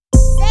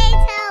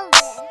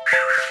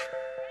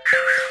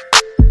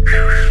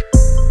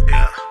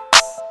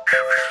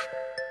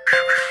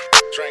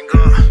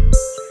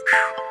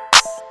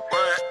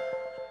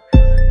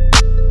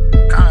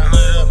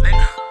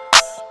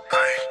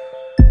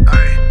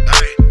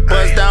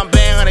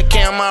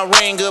my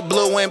ring, good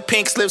blue and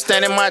pink slip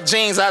stand in my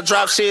jeans. I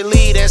drop shit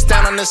lead and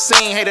stand on the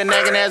scene. Hate a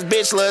nagging ass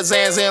bitch, lil'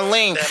 Zans and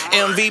lean.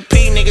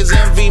 MVP, niggas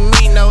envy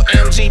me, no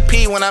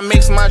MGP when I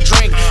mix my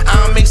drink.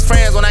 I don't mix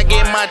friends when I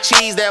get my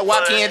cheese. That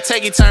walkie and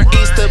take it turn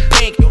east to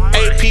pink.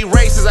 AP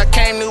races, I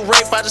came new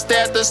rape. I just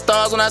stare at the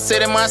stars when I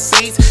sit in my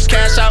seats.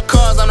 Cash out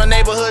cars, I'm the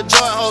neighborhood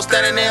joint hoe,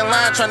 standing in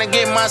line trying to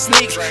get my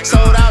sneaks.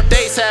 Sold out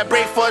dates, had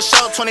break for a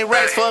show, 20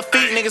 racks for a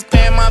feet, niggas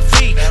paying my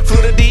fee.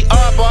 Flew to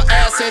DR, bought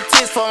ass and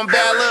tits for a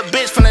bad little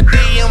bitch from the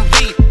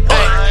DMV.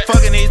 Ay,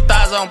 fucking these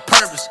thighs on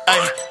purpose,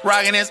 ay,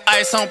 rocking this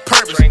ice on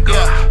purpose,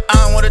 yeah.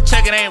 I don't wanna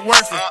check, it ain't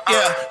worth it,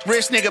 yeah.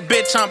 Rich nigga,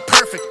 bitch, I'm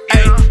perfect,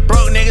 ay.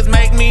 Broke niggas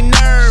make me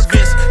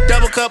nervous.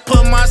 Double cup,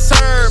 put my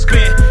syrup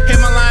in. Hit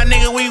my line,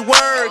 nigga, we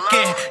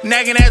working.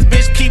 Nagging ass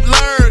bitch, keep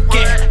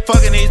lurking.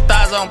 Fucking these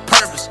thighs on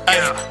purpose, ay.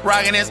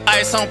 Rocking this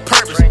ice on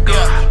purpose,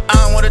 yeah. I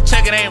don't wanna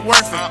check, it ain't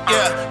worth it,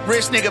 yeah.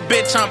 Rich nigga,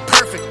 bitch, I'm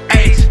perfect,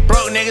 ay.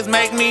 Broke niggas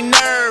make me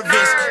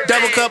nervous.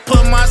 Double cup,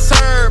 put my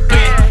syrup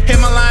in. Hit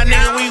my line,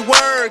 nigga, we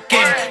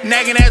working.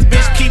 Nagging ass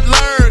bitch, keep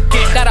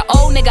lurking. Got an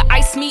old nigga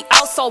ice me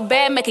out so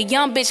bad, make a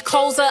young bitch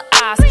close her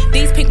eyes.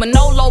 These pink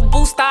Manolo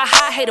boost I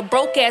high. Hate a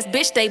broke ass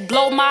bitch, they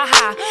blow my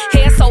high.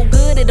 Hair so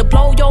good, it'll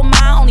blow your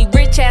mind. Only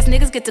rich ass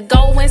niggas get to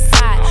go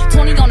inside.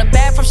 20 on the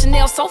bag from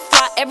Chanel, so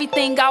fly.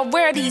 Everything I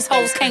wear, these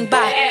hoes can't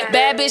buy.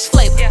 Bad bitch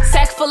flavor,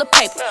 sack full of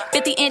paper.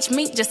 50-inch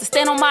meat just to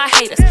stand on my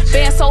haters.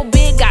 Band so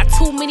big, got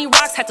too many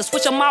rocks. Had to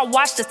switch on my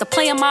watch just to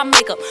play in my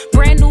makeup.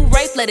 Brand new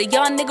rape, let a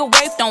young nigga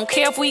rape. Don't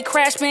care if we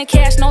crash, spend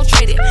cash, no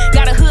traded.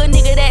 Got a hood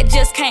nigga that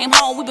just came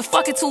home. We been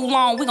fucking too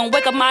long, we gon'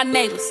 wake up my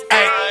neighbors.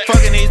 Ay,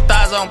 fucking these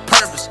thighs on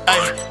purpose,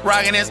 ay.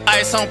 Rocking this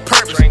ice on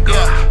purpose,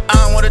 yeah. I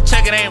don't wanna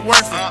check, it ain't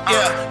worth it,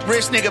 yeah.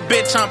 Rich nigga,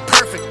 bitch, I'm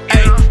perfect,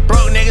 ay.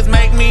 Broke niggas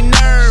make me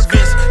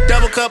nervous.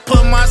 Double cup,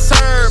 put my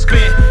syrup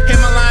in. Hit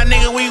my line,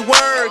 nigga, we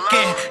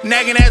working.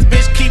 Nagging ass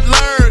bitch, keep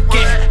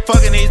lurking.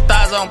 Fucking these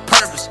thighs on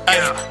purpose, ay.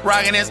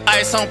 Rocking this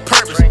ice on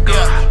purpose,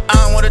 yeah. I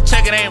don't wanna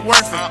check, it ain't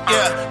worth it,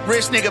 yeah.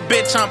 Rich nigga,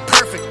 bitch, I'm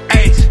perfect,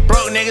 ay.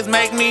 Broke niggas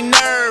make me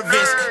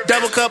nervous.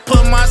 Double cup,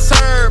 put my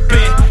syrup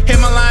in. Hit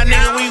my line,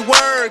 nigga, we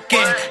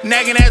working.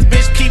 Nagging ass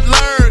bitch, keep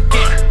lurking.